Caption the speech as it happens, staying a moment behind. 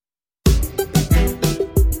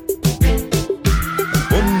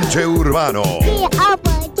DJ Urbano.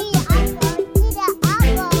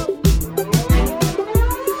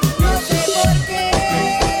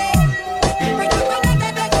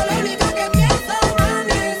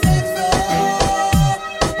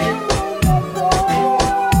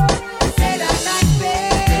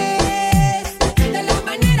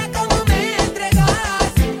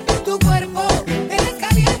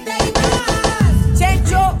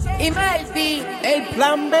 El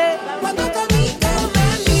plan B. Cuando conmigo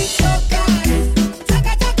mami chocas,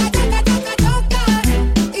 chaca, chaca, chaca, chaca, chocas,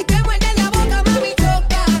 y te muerde la boca mami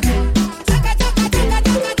chocas, chaca, chaca, chaca,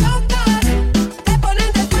 chaca, chocas, te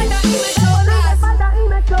pones de espalda y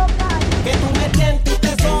me chocas, Que tú me tientes y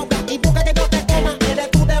te sobras y busca que yo te coma,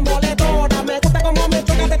 eres tú demoledora. Me gusta como me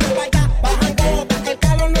chocas de que vaya, bajan gotas, el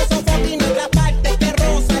calor no sofoca y no es la parte que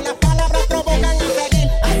rosa, las palabras provocan a seguir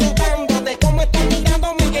azotando de cómo estás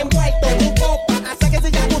mirándome envuelto en copa. Que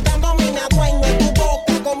siga gustándome y me adueño en tu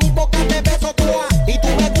boca. Con mi boca te beso toa y tú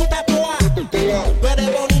me gustas toa. Tú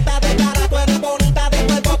eres bonita de cara, tú eres bonita de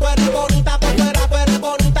cuerpo, tú eres bonita por fuera, tú eres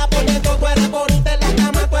bonita por dentro, tú eres bonita en la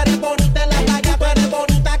cama, tú eres bonita en la playa, tú eres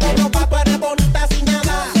bonita con ropa, tú eres bonita sin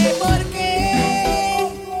nada. no sé por qué,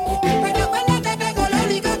 pero cuando te pego lo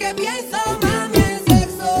único que pienso mami es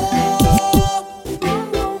sexo.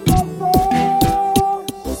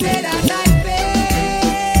 Será tal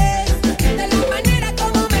vez de la manera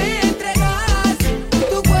como me entregas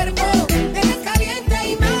tu cuerpo, eres caliente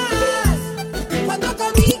y más. Cuando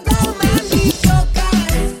conmigo mami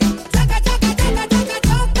chocas, chaca, chaca, chaca, chaca,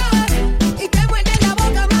 chocas, y te muerde la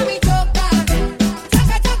boca mami chocas,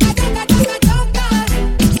 chaca, chaca, chaca, chaca, chocas,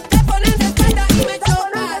 te pones de espalda y me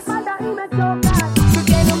chocas. Tú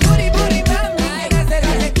tienes un booty mami, eres de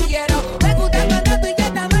las que quiero. Me gusta cuando tú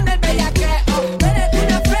inyectas mano el bellaqueo. Eres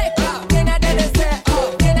una fresca, llena de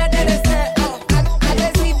deseo, llena de deseo.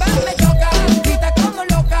 Agresiva me choca, grita como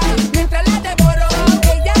loca, mientras la devoro,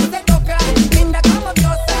 ella se toca, linda como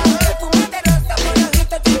diosa, perfume de rosa, por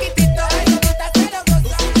ojito chiquitito, ay, bonita se lo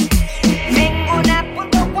goza. Tengo una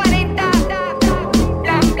 .40,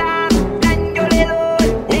 blan, blan, blan, yo le doy.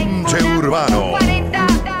 DJ Urbano. 40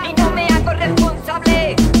 y no me hago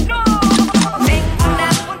responsable. No, tengo una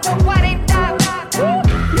 .40,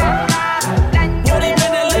 blan, yo le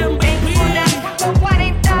doy. Tengo una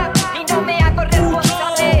 .40 y no me hago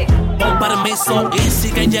responsable. Con permiso,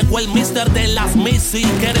 easy que llegó el mister de las Missy.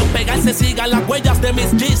 Quieren pegarse, sigan las huellas de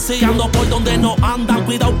mis GC. Ando por donde no andan,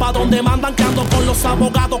 cuidado pa' donde mandan. Que ando con los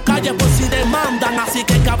abogados, calle por si demandan. Así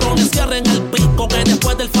que cabrones cierren el pico, que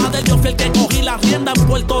después del fader yo fui el que cogí la rienda en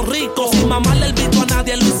Puerto Rico. Sin mamarle el bicho a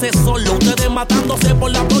nadie, lo hice solo. Ustedes matándose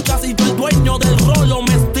por las brochas y yo el dueño del rolo.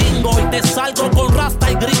 Me extingo y te salgo con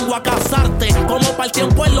rasta y gringo a casarte. Como para el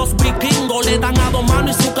tiempo en los vikingos. Le dan a dos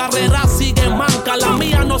manos y su carrera sigue manca. La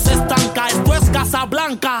mía no se estanca, esto es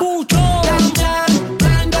Casablanca. Pucho, blan, blan,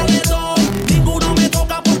 blan, yo le doy. Ninguno me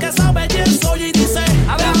toca porque sabe quién soy y dice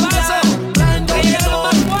Abra blan, paso, blan, blan, yo que le lleguen los doy.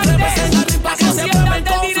 más fuertes, Representa el pa' que que se sientan mueven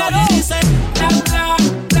del con dinero. flow y dice Blan, blan,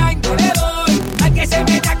 blan, yo le doy. Al que se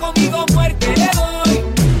meta conmigo muerte le doy.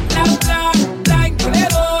 Blan, blan, blan, yo le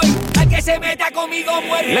doy. Al que se meta conmigo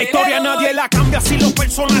muerte. La historia nadie la cambia si los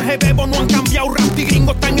personajes de Evo no han cambiado. Rapti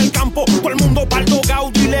gringo está en el campo, todo el mundo paldo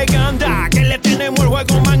Gaudi leganda. Que le tenemos el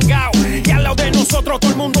juego mangao. Y al lado de nosotros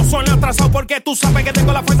todo el mundo suena atrasado. Porque tú sabes que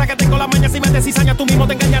tengo la fuerza, que tengo la maña. Si me descizañas tú mismo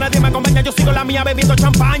te engañas, nadie me acompaña. Yo sigo la mía bebiendo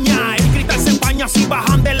champaña. El gritar se empaña, si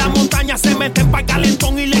bajan de la montaña se meten pa'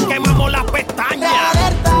 calentón y les quemamos las pestañas.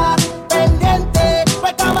 Alerta, pendiente,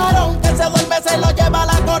 pues camarón que se duerme se lo lleva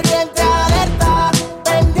la corriente. Alerta,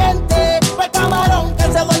 pendiente, pues camarón que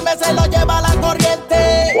se duerme se lo lleva la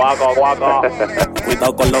corriente. Guaco, guaco.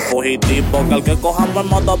 Cuidado con los fugitivos, que al que cojamos en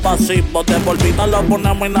modo pasivo, de volvida lo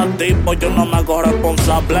ponemos inactivo. Yo no me hago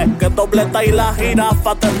responsable, que dobleta y la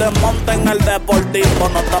jirafa te desmonten el deportivo.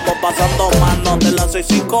 No estamos pasando manos de las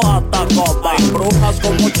 6-5 hasta Copa. Hay brujas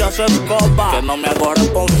con muchas escobas, que no me hago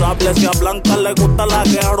responsable. Si a Blanca le gusta la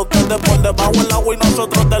guerra, ustedes por debajo el agua y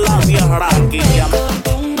nosotros de la tierra. Aquí ya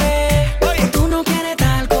Oye, tú no quieres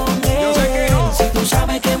estar con él. Yo sé que no. Si tú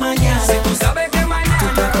sabes que mañana, Si tú sabes que tú mañana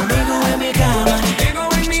estás conmigo en mi cama. llego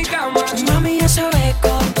en mi cama. Mami, eso es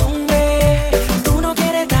costumbre. Tú no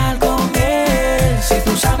quieres estar con él. Si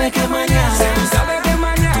tú sabes que mañana, Si tú sabes que tú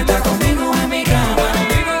mañana estás conmigo en mi cama.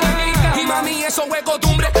 conmigo en mi cama. Y mami, eso es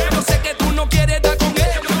costumbre. Yo sé que tú no quieres estar con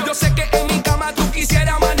él. Yo sé que en mi cama tú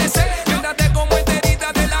quisieras amanecer. Quédate como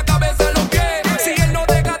enterita de la cabeza a los pies. Si él no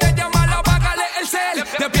deja de llamar, apágale el cel.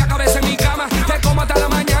 De pie a cabeza en mi cama, te como hasta la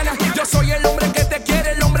mañana. Yo soy el hombre que te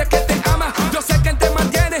quiere, el hombre que te ama. Yo sé que él te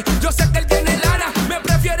mantiene, yo sé que él tiene lana. Me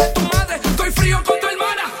prefiere tu madre, estoy frío con tu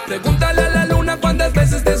hermana. Pregúntale a la luna cuántas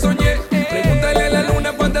veces te soñé. Pregúntale a la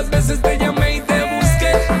luna cuántas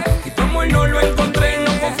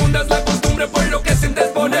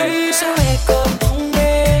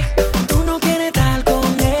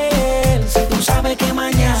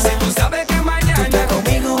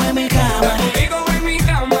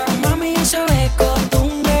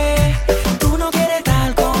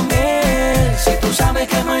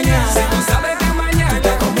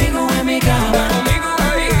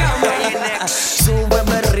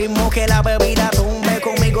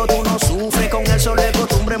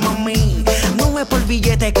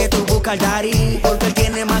buscar daddy, porque él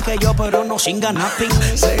tiene más que yo, pero no sin ganar pin.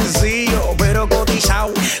 Sencillo, pero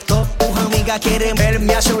cotizado. Todas tus amigas quieren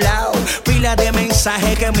verme a su lado. Pila de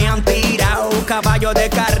mensajes que me han tirado. Caballo de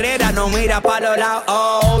carrera, no mira para los lados.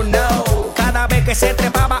 Oh no, cada vez que se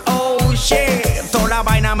trepaba, oh shit. Toda la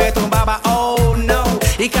vaina me tumbaba, oh no.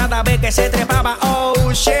 Y cada vez que se trepaba,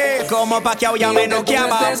 oh shit. Como pa' que ya me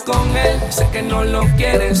noqueaba. Tú estés con él, sé que no lo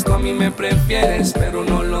quieres. Tú a mí me prefieres, pero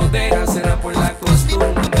no lo dejas. Será por la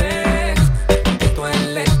costumbre que tú a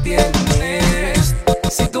él le tienes.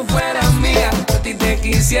 Si tú fueras mía, a ti te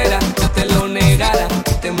quisiera. No te lo negara,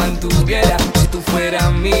 te mantuviera. Si tú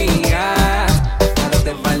fueras mía, nada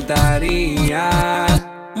te faltaría.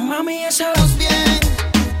 Mami, eso Estamos bien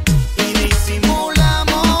y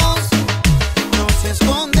disimulamos, nos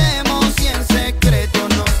escondemos y en secreto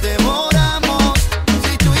nos devoramos.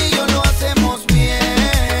 Si tú y yo lo hacemos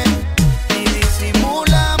bien y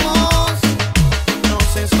disimulamos,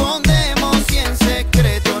 nos escondemos y en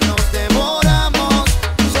secreto nos devoramos.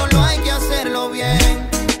 Solo hay que hacerlo bien.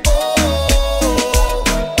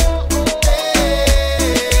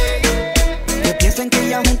 Que piensen que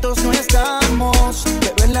ya juntos no estamos,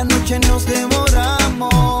 pero en la noche nos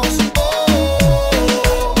devoramos.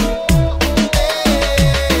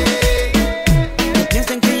 Que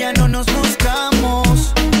piensen que ya no nos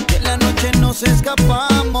buscamos, que en la noche nos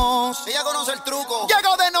escapamos. Ella conoce el truco.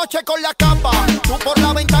 Llego de noche con la capa, tú por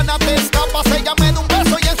la ventana te escapas. Ella me da un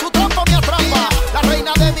beso y en su trampa me atrapa. La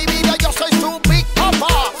reina de mi vida, yo soy su big papa.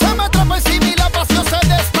 Se me atrapa encima y la pasión se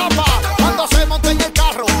destapa. Cuando se monta en el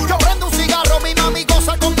carro, yo prendo un cigarro. Mi mami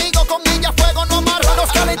goza conmigo, con ella fuego no amarro.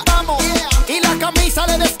 Nos calentamos y la camisa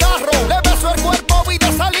le desgarro. Le beso el cuerpo y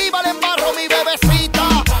de saliva le embarro. Mi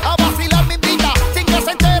bebecita a vacilar me invita, sin que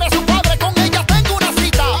se entere su padre, con ella tengo una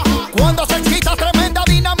cita. Cuando se excita tremenda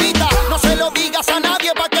dinamita, no se lo digas a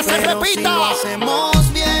nadie para que se repita. Si lo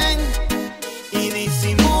hacemos bien y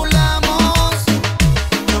disimulamos,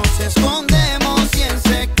 nos escondemos y en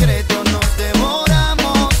secreto nos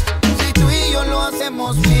devoramos. Si tú y yo lo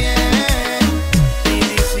hacemos bien y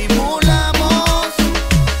disimulamos,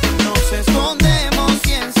 nos escondemos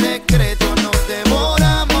y en secreto nos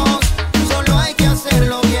devoramos. Solo hay que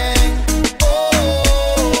hacerlo bien.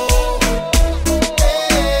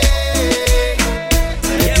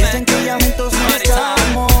 Que piensen que ya juntos no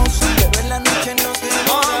estamos, pero en la noche nos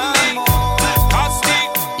devoramos.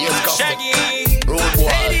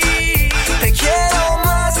 Te quiero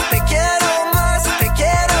más, te quiero más, te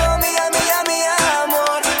quiero, mía, mía, mi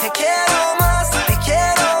amor. Te quiero más, te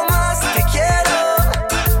quiero más, te quiero.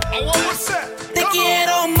 Te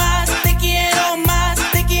quiero más, te quiero más,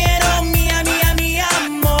 te quiero, mía, mía, mi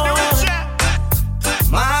amor.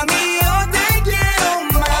 Mami, yo te quiero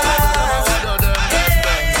más.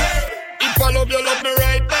 If I love you, love me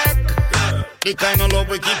right back. The kind of love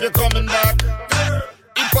we keep you coming back.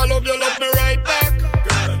 If I love you, love me right back.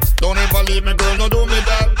 Don't ever leave me, girl, no do me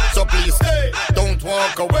that. So please stay, don't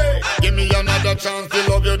walk away. Give me another chance to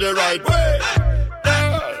love you the right way.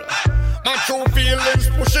 Girl, my true feelings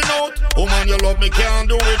pushing out. Woman, you love me, can't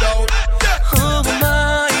do without. Who am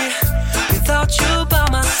I without you by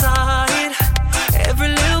my side? Every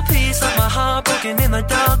little piece of my heart broken in the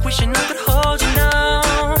dark, wishing I could hold you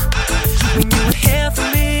now. When you were here for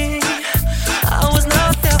me, I was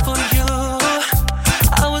not there for you.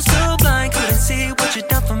 I was so blind, couldn't see what you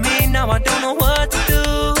done for me. Now I don't know what to do.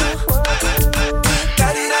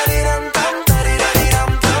 Da-di-da-di-dum-dum,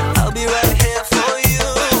 da-di-da-di-dum-dum. I'll be right here for you.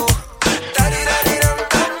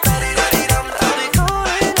 Da-di-da-di-dum-dum, da-di-da-di-dum. I'll be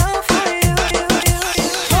calling out for you.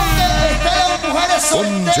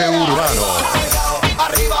 Ponche Urbano.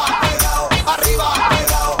 Arriba, arriba, arriba,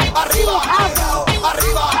 arriba,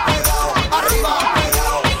 arriba, arriba.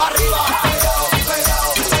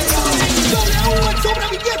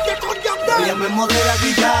 ella me modela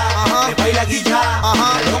guilla, me baila guilla,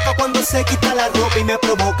 me loca cuando se quita la ropa y me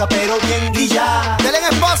provoca, pero bien guilla. Denle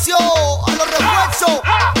espacio a los refuerzos,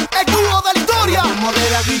 el dúo de la historia. Ella me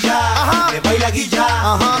modela guilla, me baila guilla,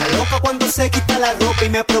 me loca cuando se quita la ropa y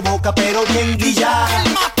me provoca, pero bien guilla.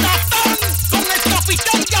 El matatán con el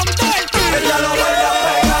capitán Yandel. Ella lo baila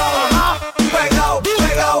pegado, pegado,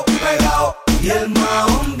 pegado, pegado, y el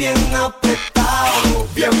mahón bien apretado,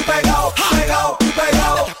 bien pegado, pegado,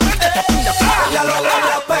 pegado. Ella lo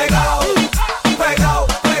baila pegado, pegado,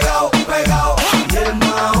 pegado, pegado, y el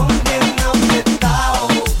mahón bien apretado,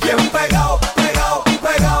 bien pegado, pegado,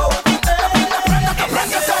 pegado.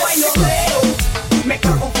 Arranca ese bailoteo, me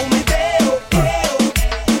cago en fumeteo,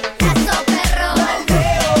 caso perro,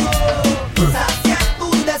 baldeo.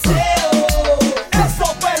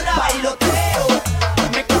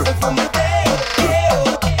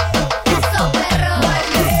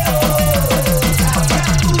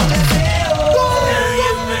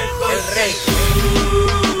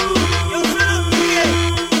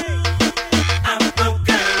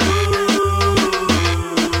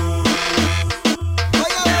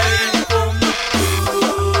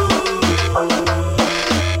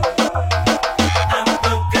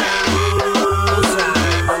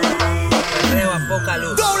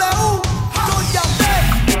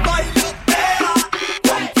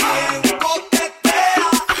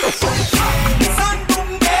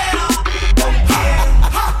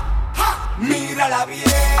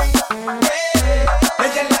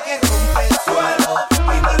 Ella es la que rompe el suelo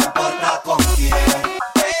y no le importa con quién. A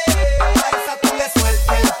esa tú le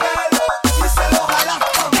sueltas el pelo y se lo jalas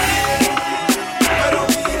también. Pero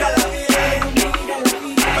mírala bien,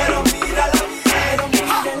 pero mírala bien.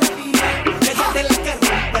 Ella es la que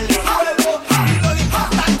rompe el suelo y no le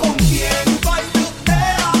importa con quién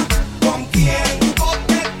bailotea, con quién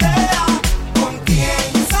coquetea, con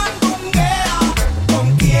quién sandunguea, con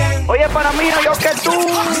quién. Oye, para mí no yo que tú.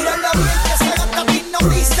 Mírala bien que se gasta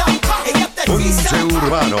hipnotiza. Ella te pisa. Ponce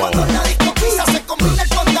Urbano. Cuando la disco pisa se combina el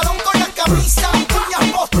pantalón con la camisa. Uñas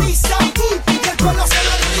postizas y el cuerno se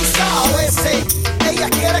lo eriza. A veces ella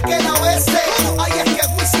quiere que la bese. Ay, es que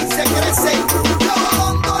Wisin se crece. Yo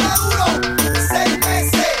dándole duro 6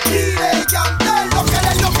 meses y le llanté lo que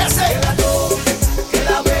le enloquece. Que la toque, que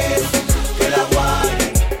la bese, que la guaye,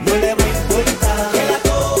 no le va a importar. Que la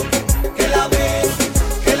toque, que la bese,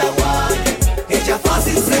 que la guaye, ella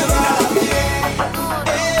fácil se va bien.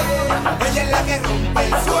 Ella es la que rompe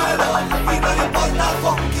el suelo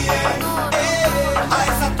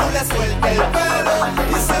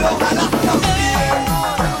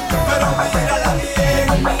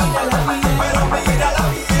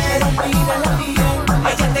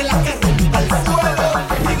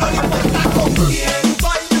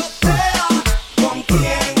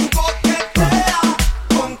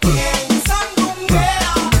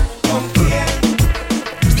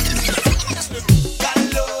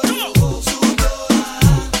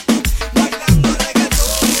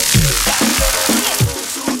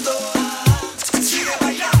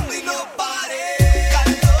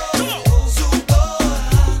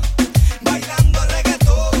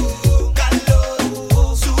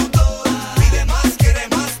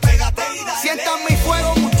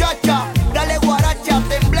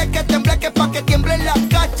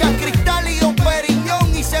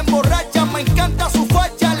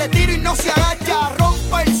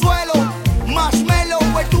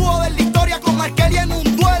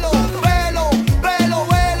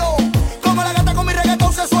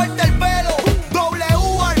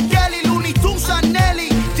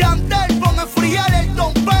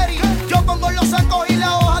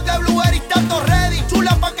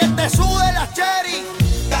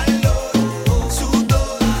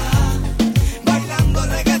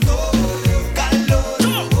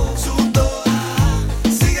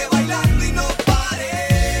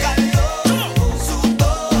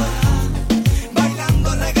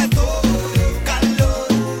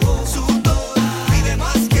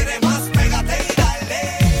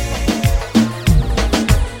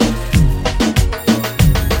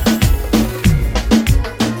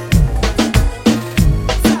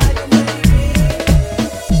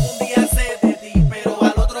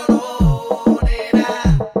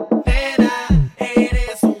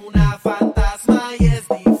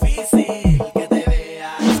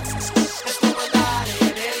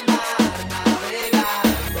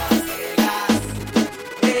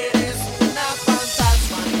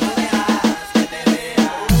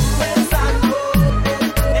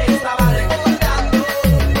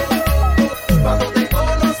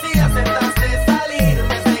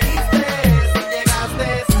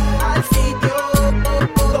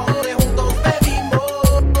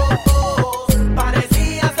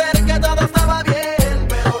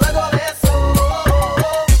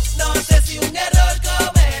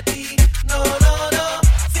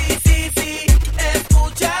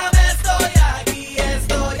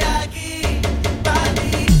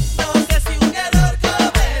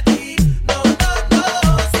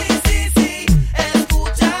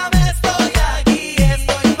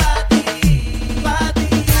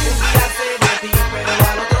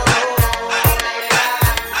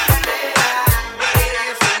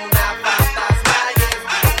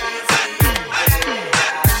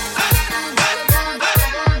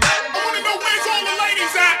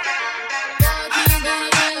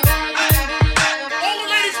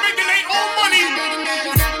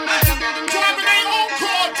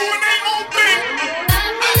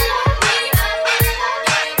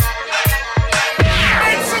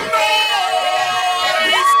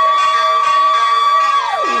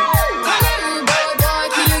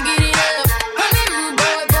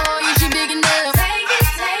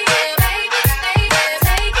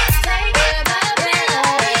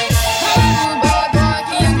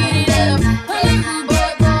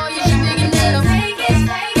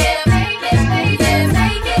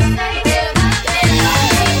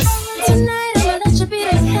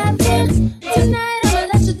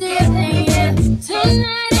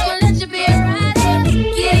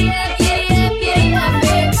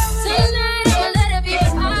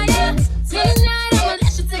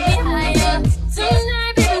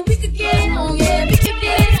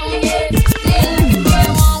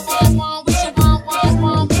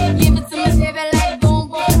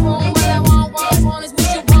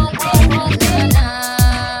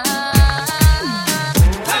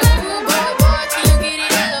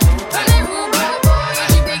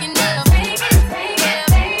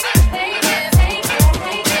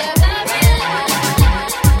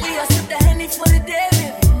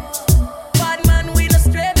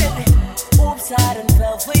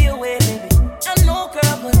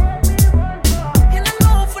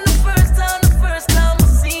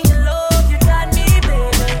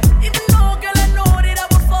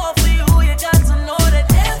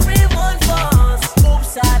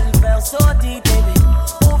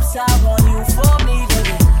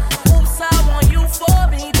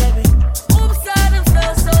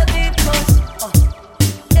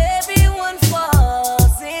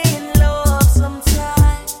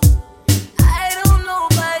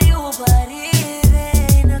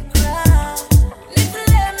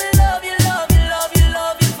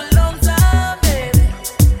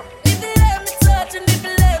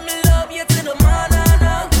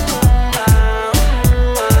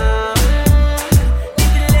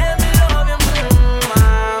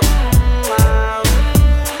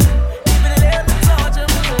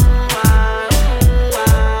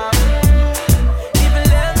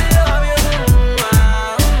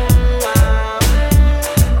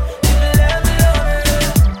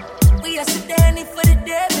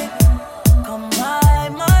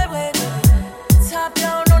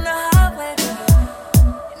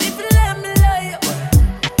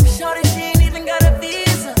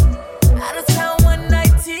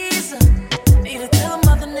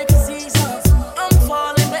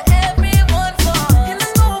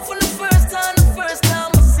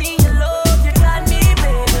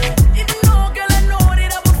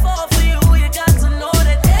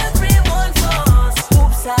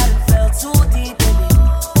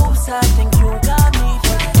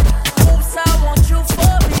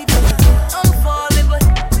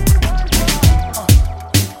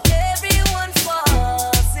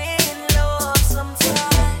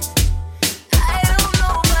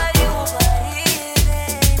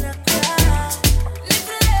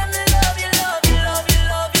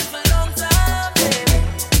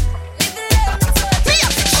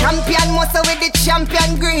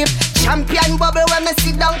and bubble when me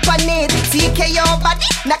sit down on it. TKO body,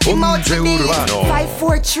 knock him out to the 5,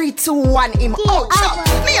 4, 3, 2, 1, him out.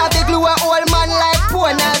 Me have the glue a old man like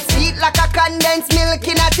Pona. Sweet like a condensed milk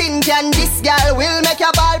in a tin can. This girl will make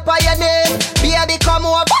your ball for your name. Baby come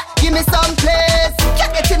over, give me some place.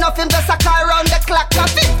 Can't get enough him just a car round the clock. A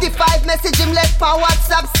 55 message him left for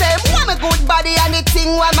WhatsApp. Say, want me good body and the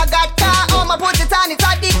thing why my got car. Oh my put it on, it's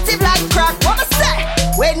addictive like crack. What me say?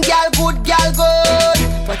 When girl good, girl good.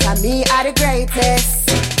 But me are the greatest.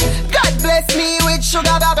 God bless me with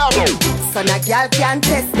sugar bubble. So no girl can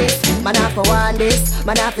test this. Man have to want this.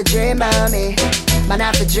 Man have to dream of me. Man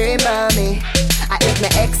have to dream of me. I if my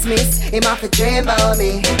ex miss, him have to dream of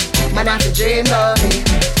me. Man have to dream of me.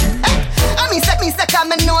 I mean,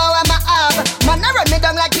 come and know what I have. Man, I run me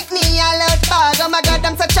down like Whitney and loud bag. Oh my God,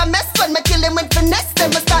 I'm such a mess when me kill him with finesse. Then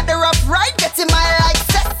me start the rough ride, get him my like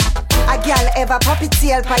set. A gal ever pop it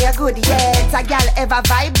tail for your good yet. A gal ever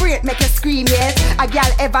vibrate, make you scream yet. A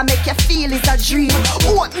gal ever make you feel it's a dream.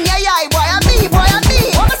 Open your eye, boy, I me. What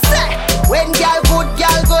I say? When gal good,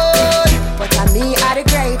 but I me are the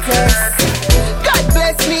greatest. God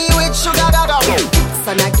bless me with sugar bubble.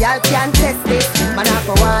 So no girl can test this. Man have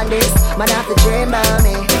to want this. Man have to dream of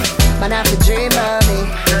me. Man have to dream of me.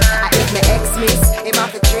 I if my ex miss, him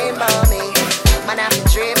have to dream of me. Man have to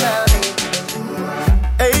dream of me.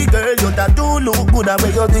 Hey girl, you that do look good at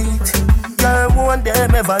where you did. Girl, want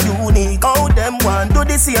them ever unique. How them want do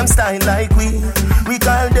the same style like we. We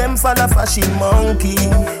call them follow fashion monkey.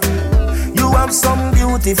 You have some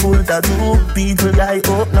beautiful tattoo. People like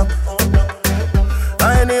open up.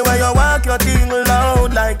 Anyway you walk your thing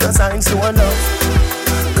loud like a sign to a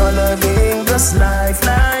love. Coloring this life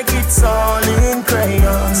like it's all in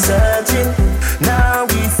crayon. Searching, now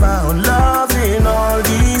we found love in all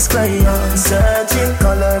these crayons. Searching,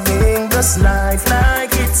 coloring this life like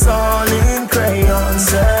it's all in crayon.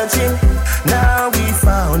 Searching, now we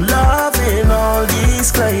found love in all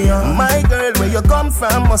these crayons. My girl, where you come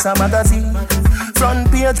from must a magazine.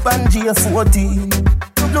 Front page Pangea 14.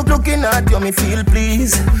 Looking at you, me feel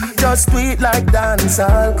please. Just tweet like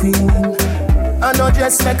dancehall queen. I know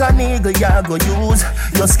just make a nigga ya go use.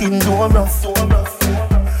 Your skin do rough.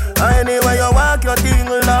 Anyway you walk your thing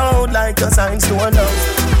loud like a signs to a love.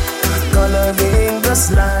 Coloring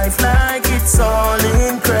this life like it's all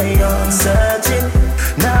in crayon. Searching,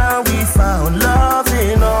 now we found love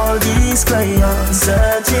in all these crayons.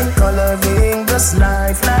 Searching, coloring this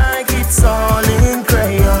life like it's all in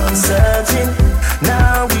crayon. Searching,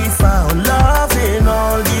 now we found love in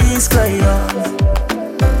all these crayons.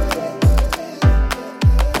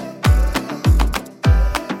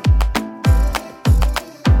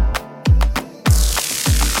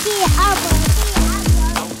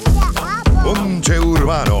 Ponche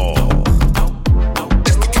Urbano.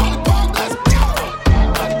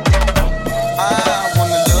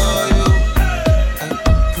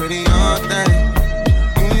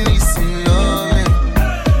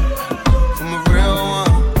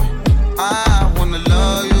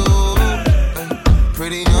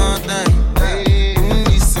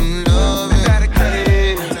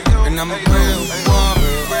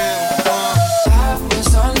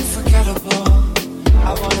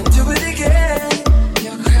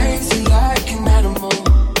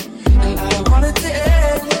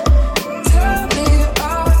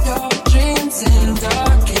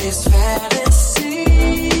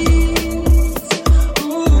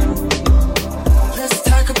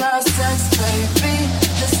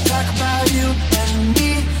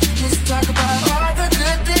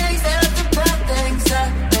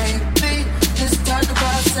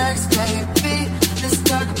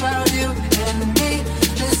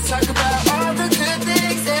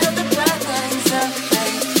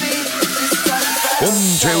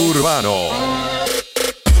 Ponche Urbano.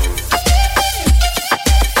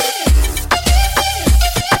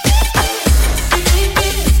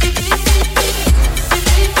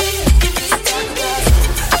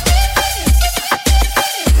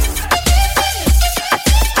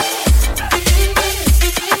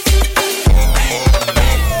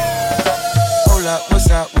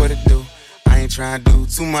 Trying to do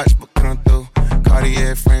too much, but come through.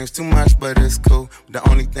 Cartier frames too much, but it's cool. The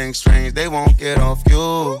only thing strange, they won't get off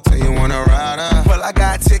you. Say you wanna ride up, well I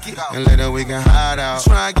got a ticket, and later we can hide out.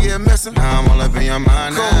 Try and get missing, now I'm all up in your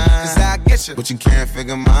mind now. Cause I get you, but you can't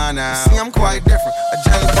figure mine out. See, I'm quite different, a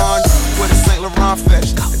James Bond with a St. Laurent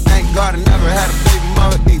fashion. And thank God I never had a baby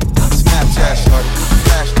mother either. Snapchat shorty,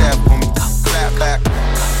 flash that for me, clap back,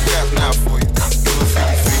 clap now for you. Do it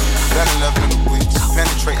 50 feet, better love in the weeks.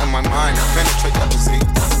 Penetrating my mind, penetrate that physique.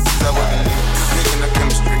 Is that what I need? Making the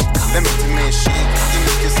chemistry. Limit to me and she. Give me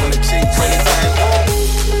a kiss on the cheek.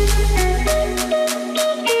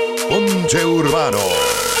 Ponche Urbano.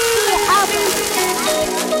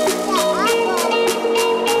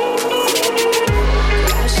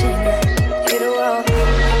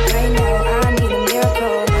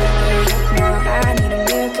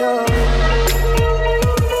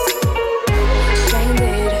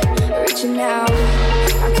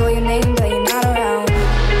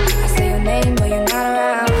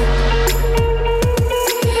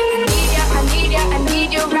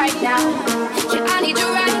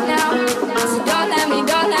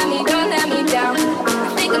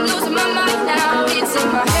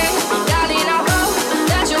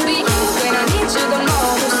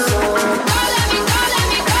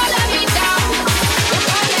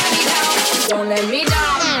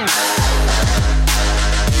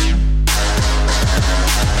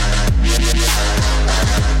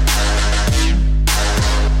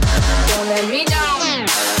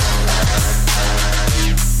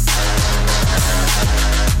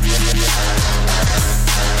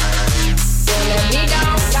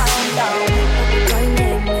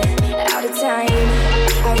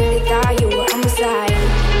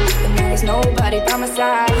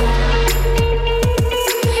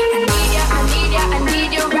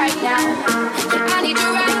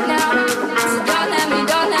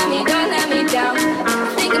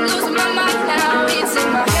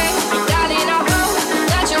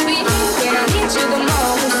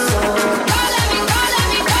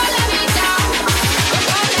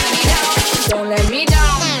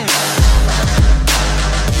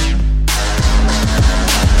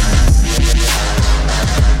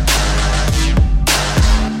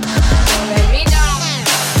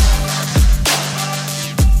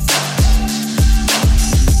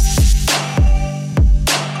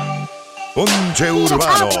 Ponche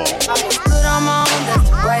Urbano.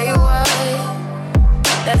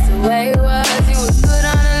 That's the way it was. You was good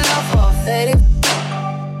on the love for a faded.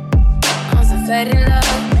 On some faded love.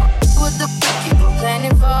 What the fuck you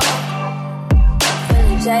complaining for?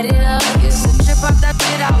 Feeling jaded up. Used to trip off that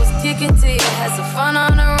shit I was kicking to you. Had some fun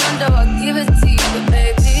on the run, though I'll give it to you. But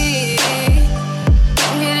baby,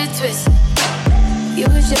 don't get it twisted. You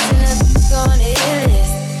was just another on the hit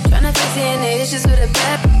list. Tryna fix any issues with a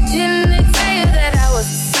bad bitch. Didn't they tell you that I was a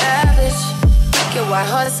savage? Get white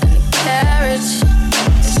horse in the carriage.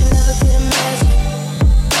 Never could imagine.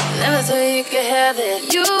 Never thought you could have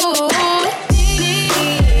it. You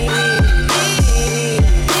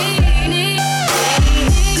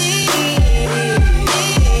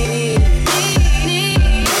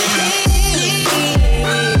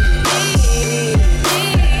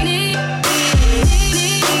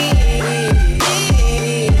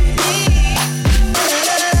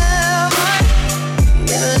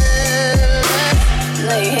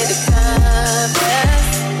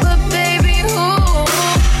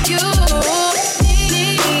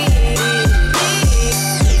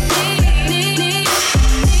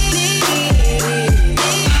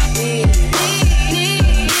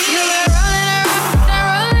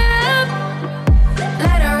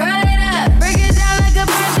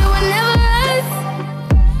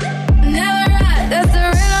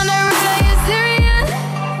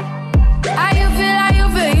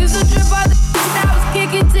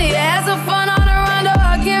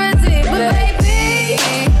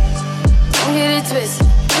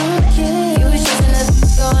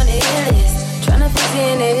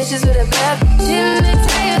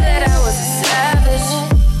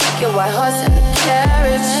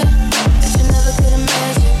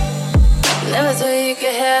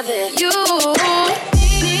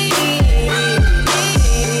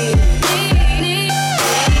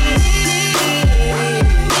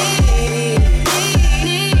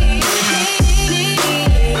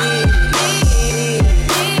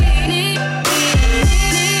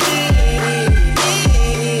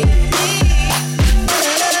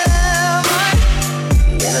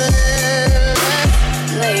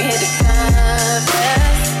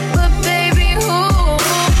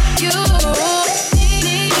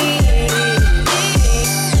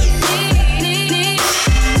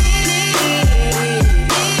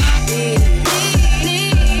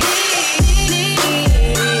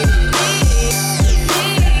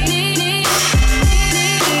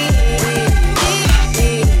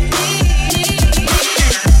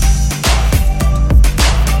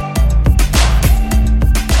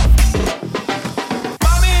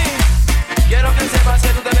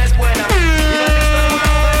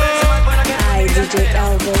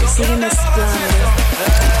DJeLVo, sigue mezclando.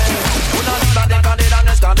 Una diva de cadera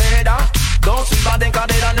no es cadera, dos divas de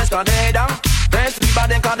cadera no es cadera, tres divas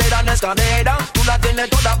de cadera no es cadera. Tú la tienes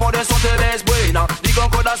toda, por eso te ves buena. Digo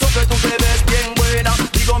corazón que tú te ves bien buena.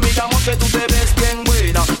 Digo mi amor que tú te ves bien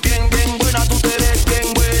buena, bien buena.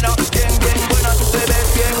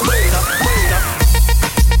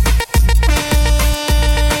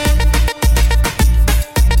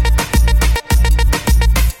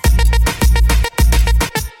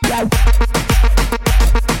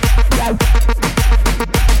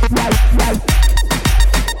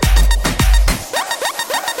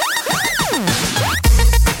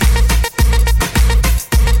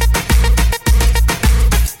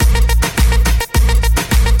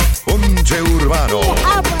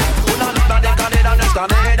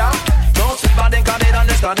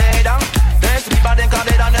 escalera. Estriba de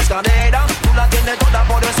cadera en escalera. Tú la tienes toda,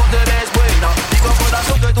 por eso te ves buena. Digo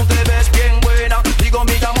corazón que tú te ves bien buena. Digo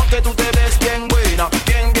mi amor que tú te ves bien buena.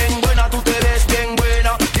 Bien, bien buena, tú te ves bien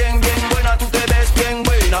buena. Bien, bien buena, tú te ves bien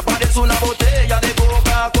buena. Parece una botella de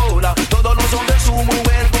Coca-Cola. Todos los hombres su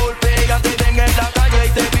mujer golpean. Te ven en la calle y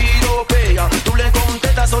te piropea. Tú le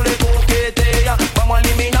contestas o le coquetea. Vamos a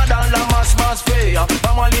eliminar a la más fea.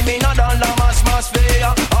 Vamos a eliminar a la más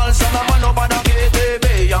fea. Alza la mano para que te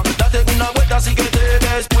vea. Date una vuelta así que te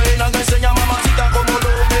ves buena. Que enseña mamacita como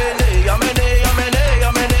lo menea. Menea,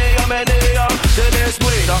 menea, menea, menea. Te ves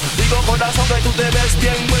buena. Digo corazón que tú te ves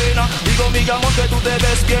bien buena. Digo mi amor que tú te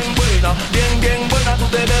ves bien buena. Bien, bien buena, tú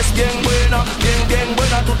te ves bien buena. Bien, bien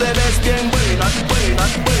buena, tú te ves bien buena. Buena,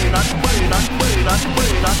 buena, buena, buena,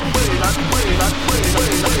 buena, buena, buena.